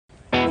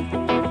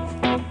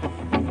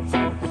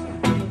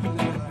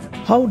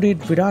How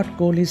did Virat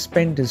Kohli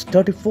spend his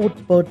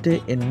 34th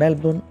birthday in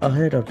Melbourne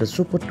ahead of the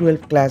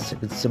Super-12 Classic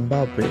with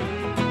Zimbabwe?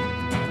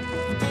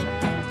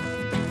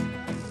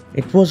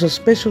 It was a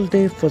special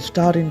day for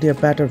Star India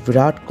batter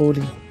Virat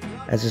Kohli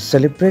as he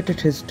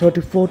celebrated his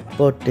 34th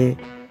birthday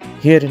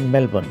here in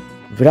Melbourne.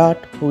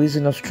 Virat, who is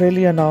in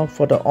Australia now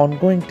for the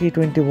ongoing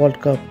T20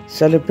 World Cup,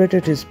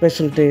 celebrated his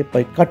special day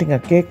by cutting a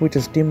cake with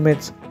his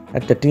teammates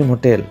at the team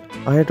hotel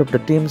ahead of the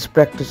team's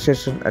practice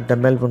session at the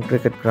Melbourne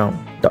cricket ground.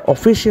 The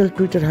official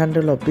Twitter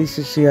handle of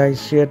BCCI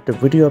shared the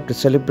video of the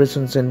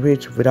celebrations in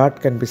which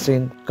Virat can be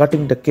seen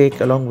cutting the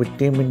cake along with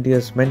Team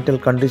India's mental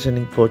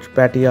conditioning coach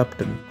Patty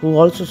Upton, who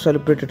also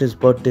celebrated his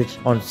birthday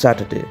on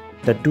Saturday.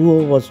 The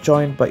duo was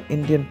joined by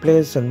Indian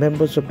players and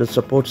members of the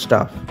support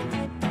staff.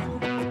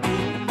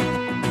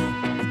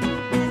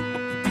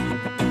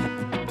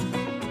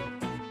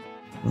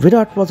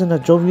 Virat was in a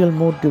jovial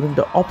mood during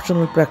the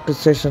optional practice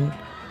session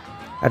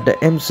at the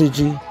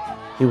MCG.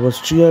 He was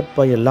cheered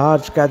by a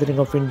large gathering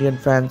of Indian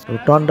fans who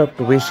turned up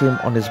to wish him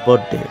on his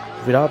birthday.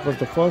 Virat was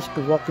the first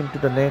to walk into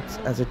the nets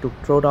as he took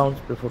throwdowns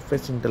before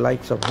facing the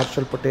likes of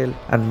Harshal Patel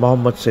and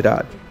Mohammad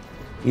Siraj.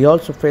 He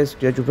also faced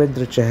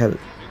Yuzvendra Chahal.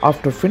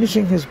 After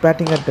finishing his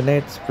batting at the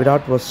nets,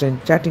 Virat was seen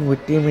chatting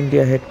with Team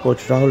India head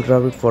coach Rahul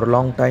Dravid for a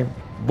long time.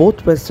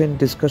 Both were seen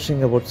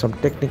discussing about some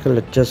technical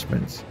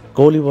adjustments.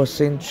 Kohli was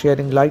seen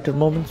sharing lighter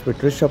moments with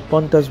Rishabh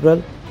Pant as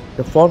well.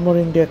 The former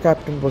India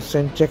captain was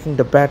seen checking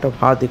the bat of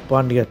Hardik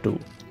Pandya too.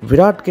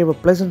 Virat gave a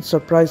pleasant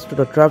surprise to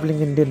the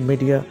travelling Indian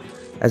media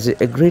as he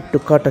agreed to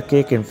cut a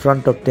cake in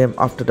front of them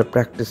after the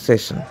practice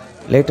session.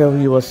 Later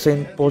he was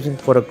seen posing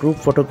for a group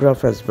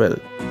photograph as well.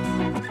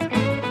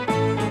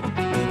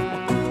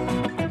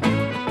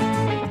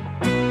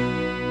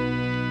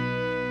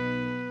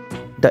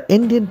 The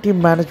Indian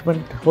team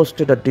management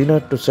hosted a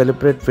dinner to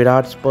celebrate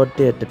Virat's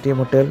birthday at the team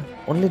hotel.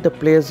 Only the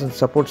players and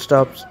support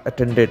staffs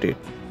attended it.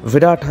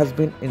 Virat has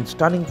been in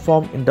stunning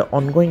form in the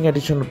ongoing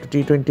edition of the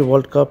T20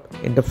 World Cup.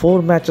 In the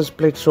 4 matches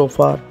played so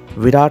far,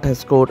 Virat has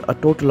scored a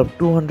total of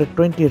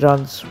 220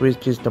 runs,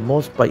 which is the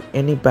most by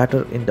any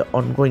batter in the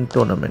ongoing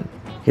tournament.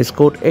 He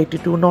scored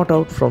 82 not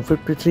out from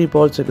 53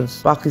 balls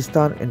against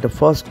Pakistan in the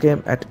first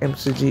game at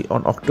MCG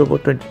on October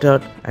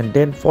 23rd and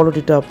then followed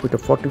it up with a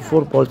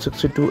 44 ball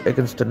 62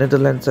 against the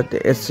Netherlands at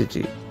the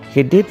SCG.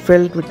 He did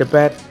fail with the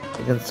bat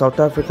against South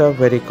Africa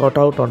where he got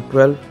out on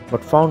 12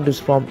 but found his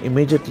form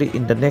immediately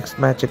in the next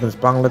match against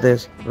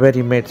Bangladesh where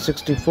he made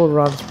 64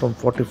 runs from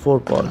 44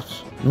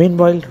 balls.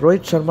 Meanwhile,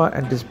 Rohit Sharma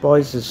and his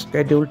boys is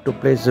scheduled to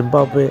play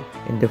Zimbabwe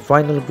in the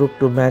final Group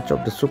 2 match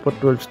of the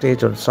Super-12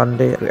 stage on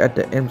Sunday at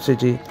the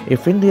MCG.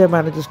 If India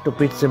manages to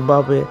beat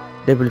Zimbabwe,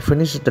 they will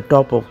finish at the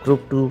top of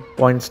Group 2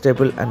 points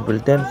table and will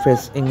then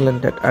face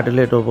England at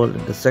Adelaide Oval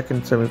in the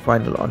second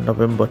semi-final on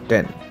November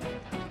 10.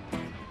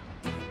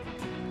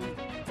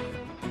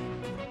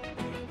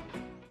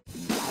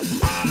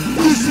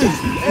 This is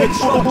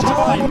Xtra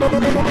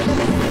Time.